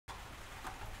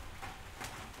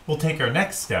We'll take our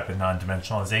next step in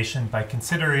non-dimensionalization by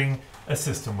considering a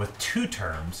system with two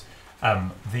terms,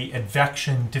 the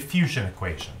advection-diffusion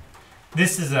equation.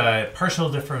 This is a partial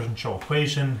differential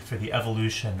equation for the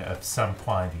evolution of some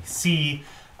quantity c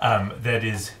that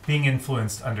is being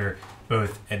influenced under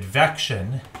both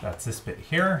advection, that's this bit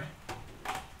here,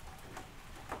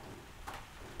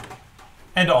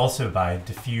 and also by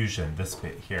diffusion, this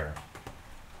bit here.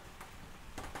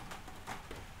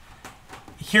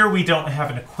 Here we don't have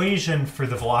an equation for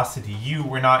the velocity u.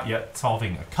 We're not yet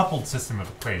solving a coupled system of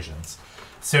equations.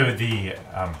 So the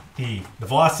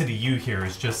velocity u here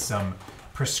is just some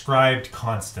prescribed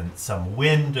constant, some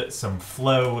wind, some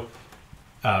flow,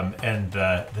 and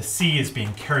the c is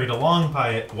being carried along by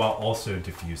it while also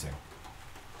diffusing.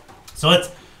 So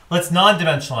let's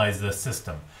non-dimensionalize this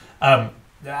system.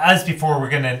 As before, we're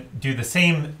going to do the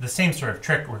same sort of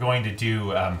trick. We're going to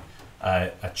do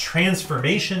a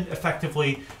transformation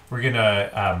effectively. We're going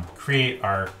to create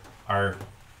our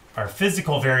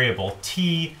physical variable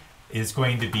t is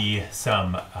going to be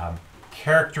some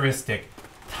characteristic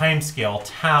timescale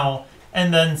tau,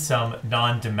 and then some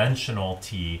non-dimensional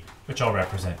t, which I'll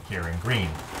represent here in green.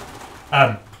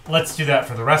 Let's do that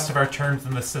for the rest of our terms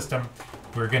in the system.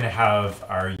 We're going to have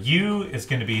our u is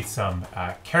going to be some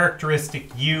characteristic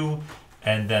u,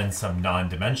 and then some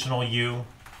non-dimensional u.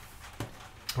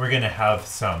 We're going to have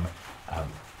some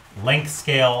length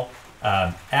scale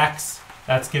x.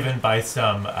 That's given by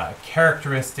some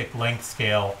characteristic length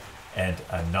scale and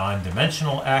a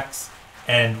non-dimensional x.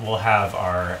 And we'll have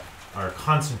our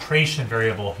concentration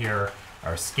variable here,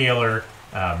 our scalar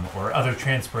or other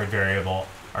transport variable.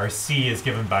 Our c is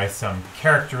given by some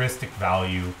characteristic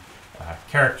value,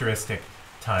 characteristic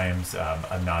times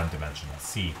a non-dimensional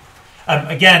c.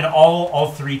 Again,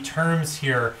 all three terms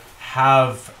here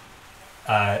have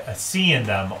a c in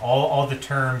them. All the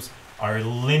terms are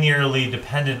linearly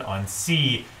dependent on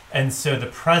c, and so the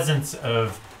presence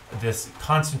of this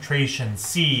concentration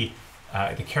c,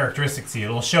 the characteristic c,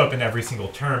 it'll show up in every single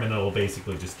term, and it'll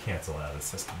basically just cancel out of the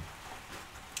system.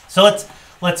 So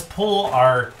let's pull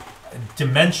our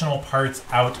dimensional parts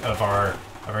out of our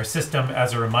system.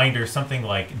 As a reminder, something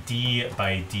like d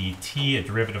by dt, a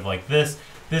derivative like this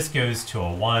goes to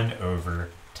a 1 over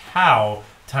tau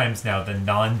times now the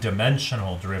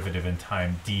non-dimensional derivative in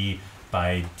time d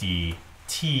by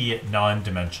dt,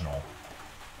 non-dimensional.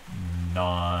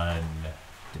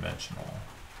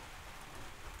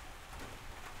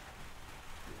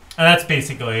 And that's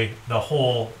basically the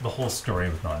whole story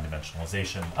with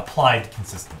non-dimensionalization applied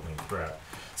consistently throughout.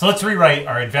 So let's rewrite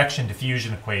our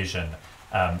advection-diffusion equation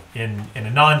in a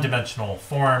non-dimensional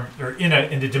form, or in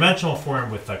a dimensional form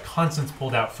with the constants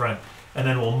pulled out front, and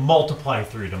then we'll multiply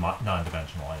through to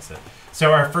non-dimensionalize it.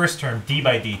 So our first term, d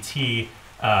by dt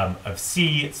of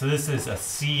c, so this is a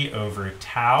c over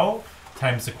tau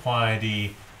times the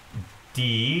quantity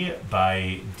d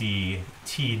by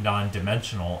dt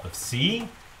non-dimensional of c.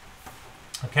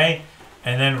 Okay,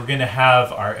 and then we're going to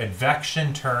have our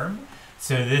advection term.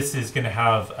 So this is going to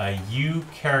have a u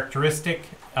characteristic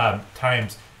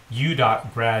times u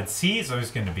dot grad c. So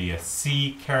there's going to be a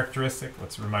c characteristic.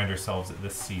 Let's remind ourselves that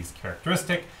this c is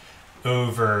characteristic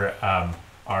over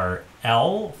our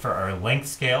L for our length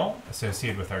scale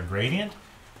associated with our gradient,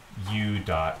 u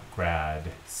dot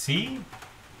grad c.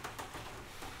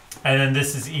 And then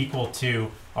this is equal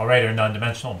to, I'll write our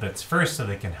non-dimensional bits first so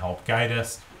they can help guide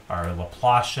us, our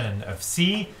Laplacian of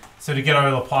c. So to get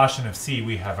our Laplacian of c,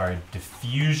 we have our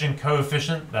diffusion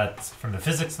coefficient. That's from the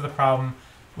physics of the problem.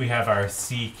 We have our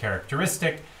c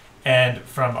characteristic. And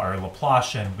from our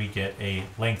Laplacian, we get a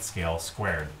length scale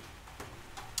squared.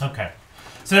 Okay.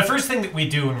 So the first thing that we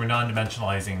do when we're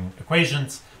non-dimensionalizing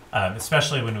equations,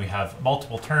 especially when we have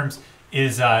multiple terms,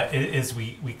 is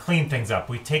we clean things up.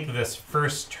 We take this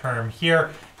first term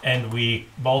here and we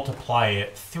multiply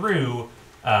it through.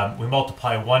 We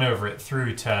multiply 1 over it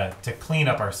through to clean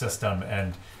up our system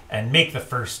and make the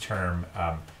first term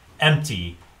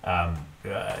empty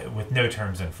with no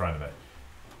terms in front of it.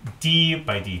 D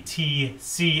by dt,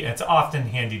 c. It's often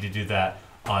handy to do that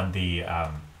on the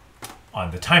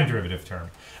time derivative term.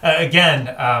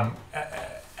 Again,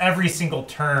 every single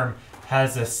term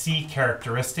has a c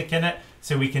characteristic in it,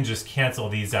 so we can just cancel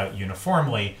these out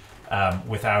uniformly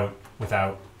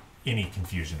without any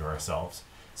confusion to ourselves.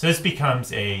 So this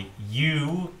becomes a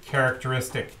u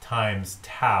characteristic times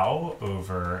tau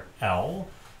over L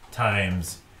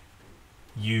times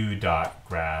u dot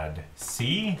grad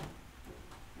c.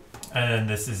 And then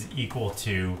this is equal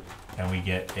to, and we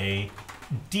get a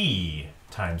d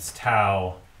times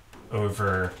tau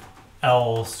over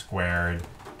L squared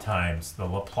times the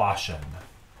Laplacian.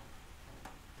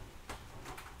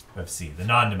 of c, the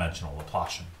non-dimensional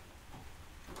Laplacian.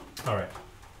 All right.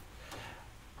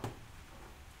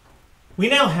 We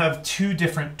now have two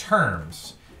different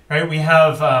terms, right? We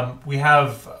have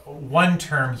one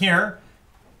term here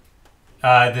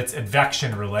that's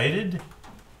advection related,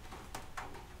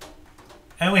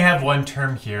 and we have one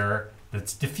term here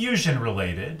that's diffusion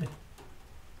related,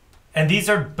 and these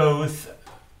are both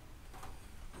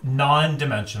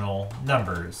non-dimensional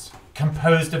numbers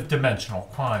composed of dimensional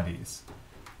quantities.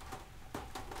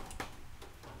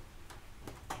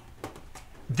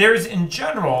 There's, in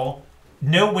general,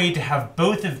 no way to have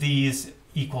both of these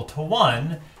equal to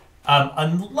 1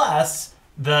 unless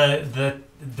the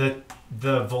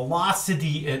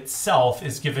velocity itself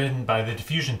is given by the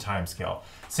diffusion timescale.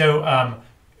 So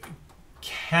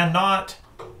cannot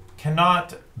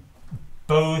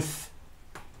both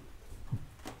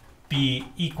be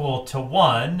equal to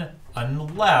 1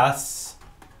 unless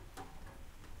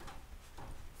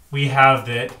we have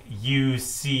that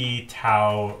uc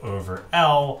tau over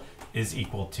L is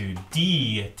equal to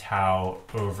d tau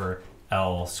over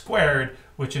L squared,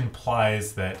 which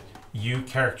implies that u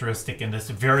characteristic in this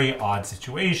very odd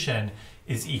situation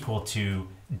is equal to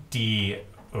d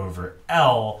over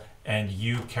L, and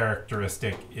u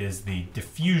characteristic is the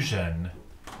diffusion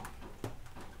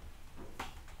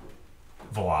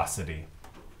velocity.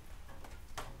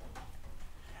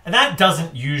 And that's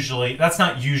not usually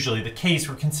the case.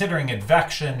 We're considering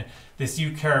advection. This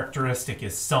u characteristic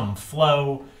is some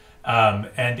flow,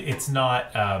 and it's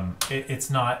not,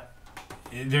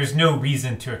 there's no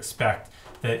reason to expect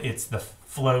that it's the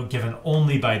flow given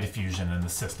only by diffusion in the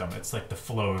system. It's like the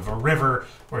flow of a river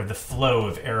or the flow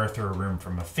of air through a room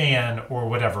from a fan or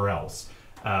whatever else.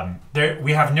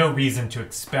 We have no reason to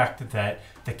expect that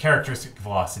the characteristic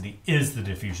velocity is the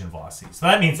diffusion velocity. So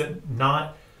that means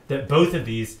that both of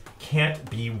these can't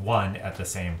be 1 at the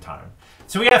same time.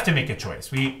 So we have to make a choice.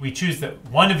 We choose that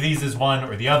one of these is 1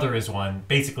 or the other is 1.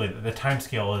 Basically, the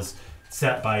timescale is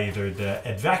set by either the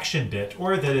advection bit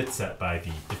or that it's set by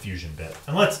the diffusion bit.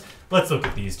 And let's look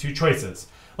at these two choices.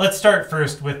 Let's start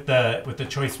first with the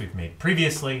choice we've made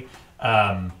previously.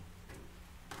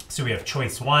 So we have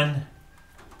choice 1,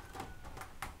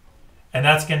 and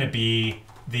that's going to be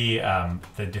the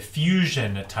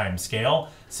diffusion timescale.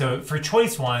 So for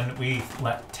choice 1, we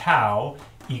let tau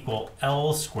equal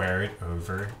L squared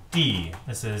over d.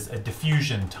 This is a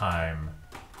diffusion time.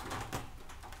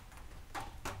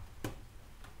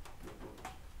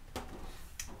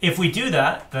 If we do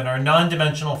that, then our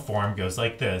non-dimensional form goes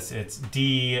like this. It's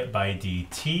d by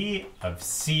dt of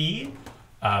c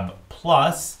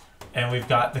plus, and we've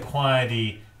got the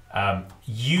quantity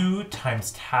u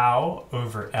times tau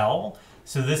over L.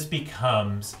 So this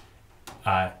becomes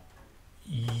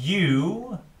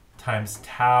u times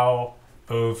tau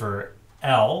over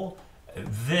L.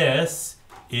 This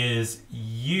is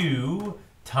u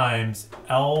times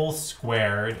L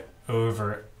squared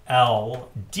over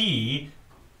LD.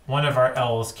 One of our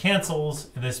L's cancels.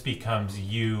 This becomes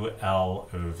UL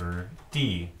over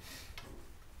D.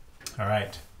 All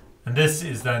right. And this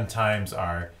is then times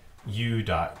our U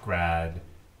dot grad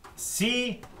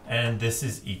C. And this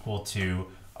is equal to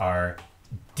our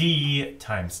D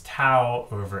times tau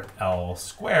over L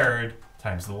squared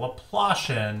times the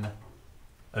Laplacian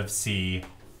of C.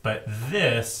 But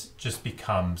this just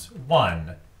becomes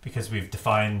 1 because we've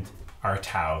defined our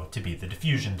tau to be the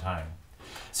diffusion time.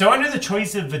 So under the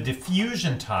choice of the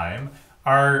diffusion time,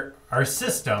 our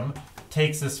system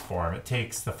takes this form. It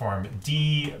takes the form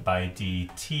d by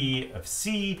dt of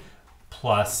c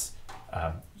plus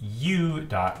u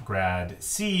dot grad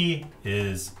c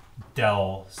is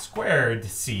del squared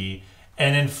c.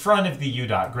 And in front of the u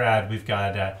dot grad, we've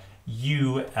got a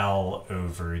ul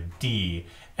over d.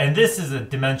 And this is a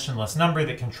dimensionless number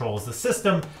that controls the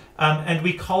system. And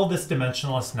we call this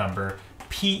dimensionless number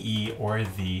PE, or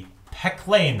the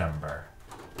Peclet number.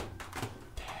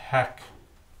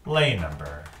 Peclet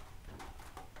number.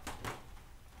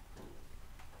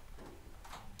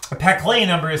 A Peclet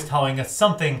number is telling us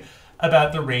something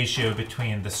about the ratio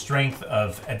between the strength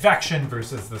of advection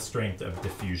versus the strength of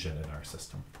diffusion in our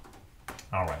system.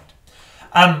 All right.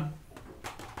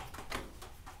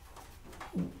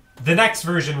 The next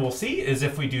version we'll see is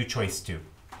if we do choice 2.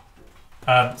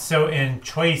 So in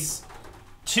choice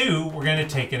 2, we're going to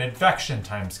take an advection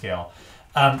timescale.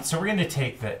 So we're going to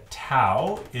take that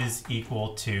tau is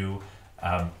equal to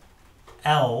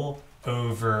L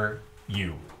over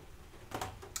U.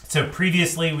 So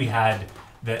previously we had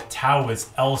that tau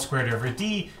was L squared over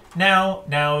D. Now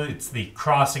it's the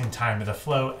crossing time of the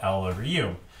flow, L over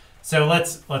U. So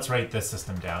let's write this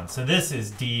system down. So this is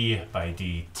d by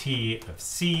dt of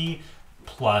c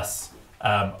plus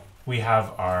we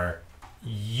have our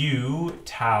u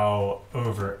tau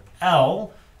over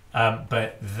L,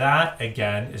 but that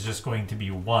again is just going to be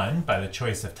 1 by the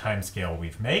choice of timescale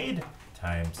we've made,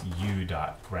 times u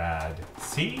dot grad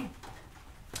c.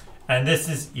 And this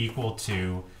is equal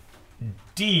to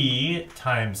d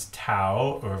times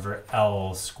tau over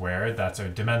L squared. That's our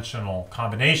dimensional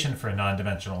combination for a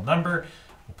non-dimensional number.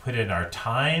 We'll put in our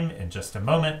time in just a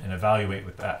moment and evaluate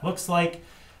what that looks like.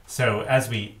 So as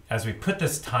we put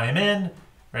this time in,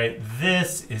 right,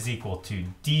 this is equal to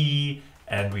d,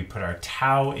 and we put our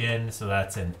tau in, so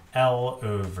that's an L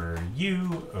over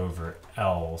u over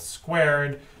L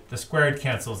squared. The squared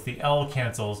cancels, the L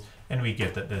cancels, and we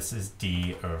get that this is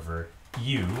d over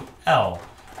ul,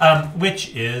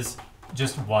 which is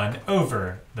just 1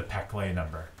 over the Peclet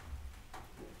number.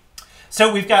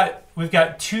 So we've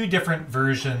got two different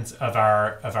versions of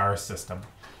our system.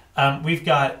 We've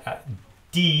got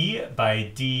d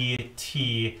by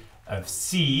dt of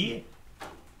c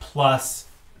plus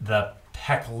the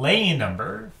Peclet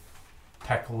number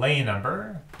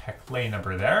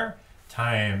there,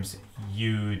 times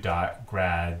u dot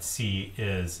grad c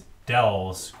is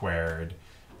del squared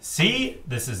c.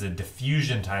 This is a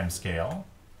diffusion timescale.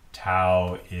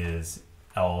 Tau is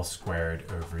L squared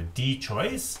over d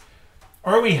choice.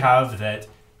 Or we have that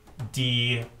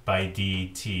d by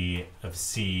dt of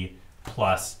c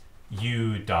plus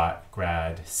u dot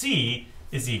grad c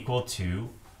is equal to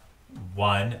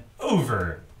 1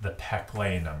 over the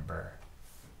Peclet number,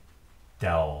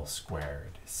 del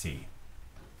squared c.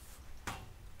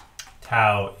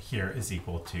 Tau here is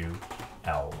equal to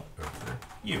L over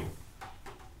u.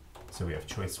 So we have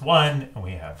choice 1 and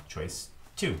we have choice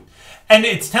 2. And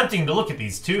it's tempting to look at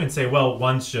these two and say, well,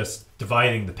 one's just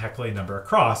dividing the Peclet number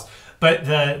across. But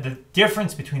the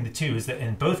difference between the two is that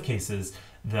in both cases,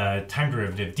 the time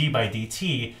derivative d by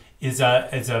dt is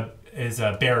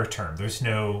a bare term. There's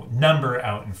no number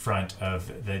out in front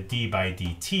of the d by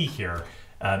dt here.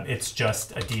 It's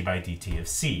just a d by dt of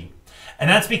c. And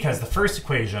that's because the first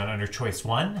equation under choice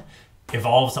 1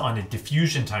 evolves on a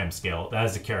diffusion timescale. That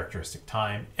is the characteristic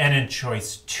time. And in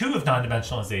choice 2 of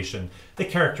non-dimensionalization, the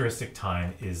characteristic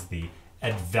time is the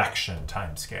advection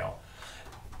timescale.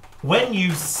 When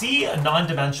you see a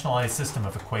non-dimensionalized system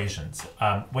of equations,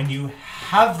 when you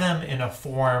have them in a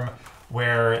form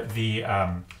where the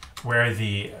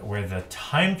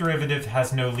time derivative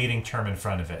has no leading term in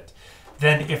front of it,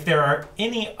 then if there are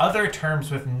any other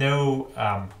terms with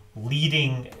no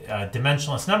leading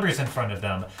dimensionless numbers in front of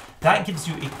them, that gives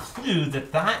you a clue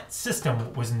that that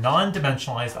system was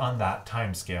non-dimensionalized on that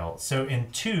timescale. So in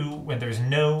 2, when there's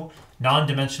no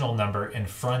non-dimensional number in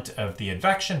front of the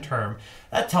advection term,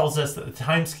 that tells us that the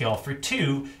timescale for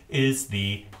 2 is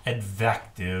the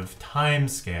advective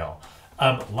timescale.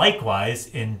 Likewise,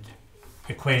 in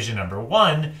equation number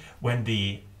 1, when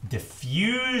the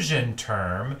diffusion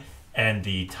term and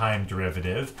the time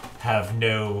derivative have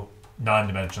no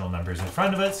non-dimensional numbers in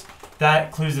front of us,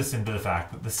 that clues us into the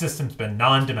fact that the system's been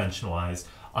non-dimensionalized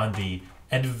on the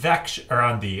advection, or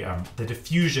on the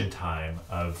diffusion time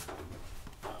of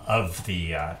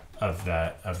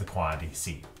the quantity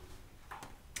c.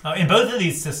 In both of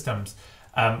these systems,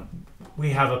 we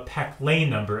have a Peclet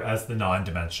number as the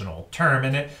non-dimensional term,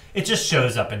 and it just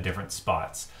shows up in different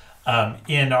spots.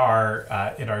 In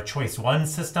our choice 1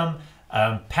 system,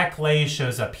 Peclet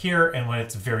shows up here, and when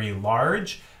it's very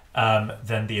large,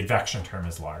 then the advection term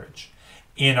is large.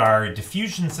 In our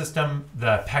diffusion system,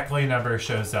 the Peclet number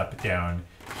shows up down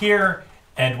here,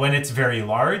 and when it's very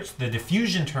large, the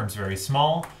diffusion term is very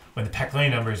small. When the Peclet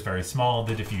number is very small,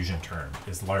 the diffusion term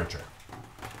is larger.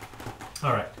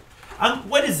 All right.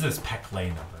 What is this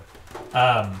Peclet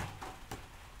number?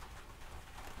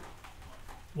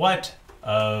 What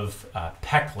of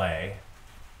Peclet,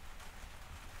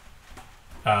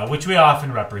 which we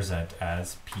often represent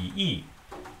as PE?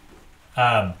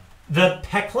 The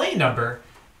Peclet number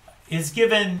is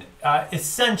given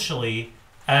essentially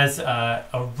as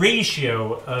a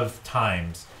ratio of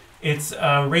times. It's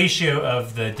a ratio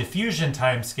of the diffusion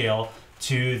timescale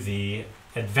to the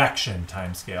advection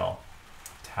timescale,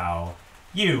 tau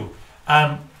u.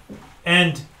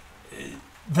 And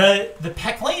the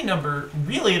Peclet number,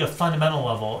 really at a fundamental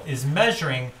level, is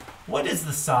measuring what is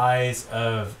the size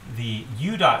of the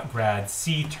u dot grad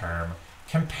c term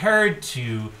compared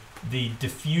to the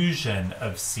diffusion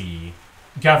of c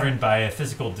governed by a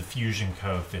physical diffusion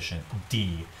coefficient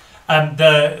d.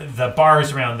 The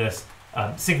bars around this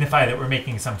signify that we're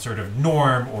making some sort of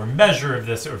norm or measure of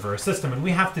this over a system, and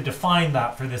we have to define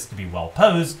that for this to be well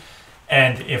posed.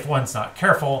 And if one's not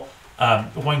careful,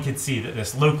 one could see that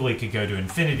this locally could go to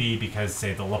infinity because,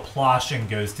 say, the Laplacian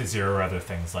goes to 0 or other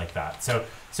things like that. So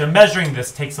measuring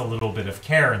this takes a little bit of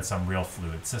care in some real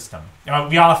fluid system.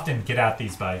 We often get at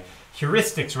these by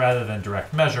heuristics rather than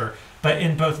direct measure, but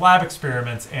in both lab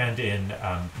experiments and in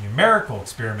numerical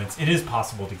experiments, it is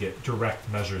possible to get direct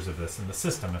measures of this in the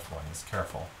system if one is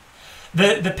careful.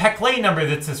 The Peclet number,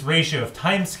 that's this ratio of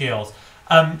timescales,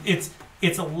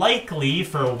 it's likely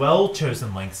for a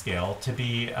well-chosen length scale to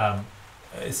be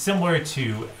similar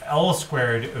to L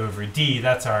squared over D,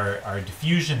 that's our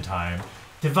diffusion time,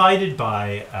 divided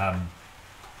by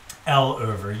L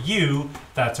over U,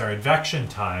 that's our advection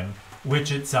time,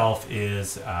 which itself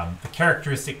is the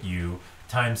characteristic U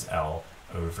times L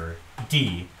over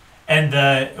D.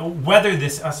 And whether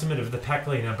this estimate of the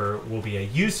Peclet number will be a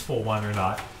useful one or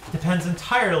not depends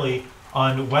entirely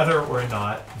on whether or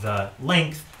not the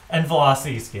length and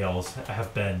velocity scales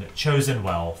have been chosen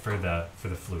well for the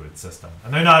fluid system.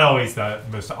 And they're not always the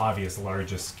most obvious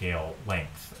largest scale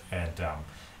length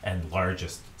and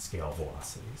largest scale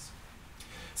velocities.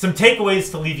 Some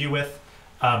takeaways to leave you with.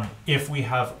 If we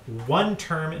have one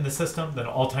term in the system, then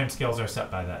all timescales are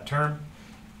set by that term.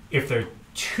 If there are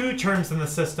two terms in the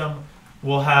system,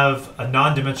 we'll have a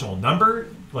non-dimensional number,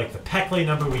 like the Peclet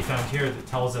number we found here, that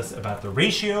tells us about the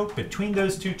ratio between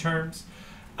those two terms.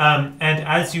 And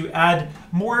as you add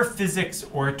more physics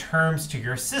or terms to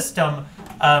your system,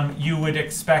 you would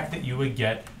expect that you would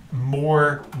get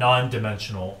more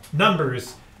non-dimensional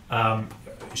numbers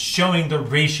showing the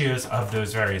ratios of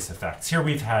those various effects. Here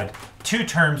we've had two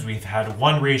terms, we've had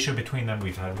one ratio between them,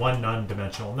 we've had one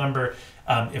non-dimensional number.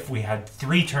 If we had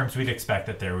three terms, we'd expect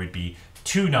that there would be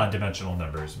two non-dimensional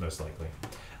numbers, most likely.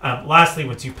 Lastly,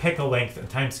 once you pick a length and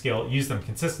time scale, use them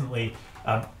consistently.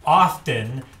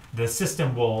 Often, the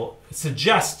system will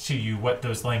suggest to you what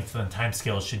those lengths and time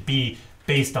scales should be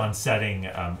based on setting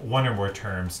one or more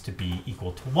terms to be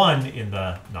equal to 1 in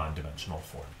the non-dimensional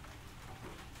form.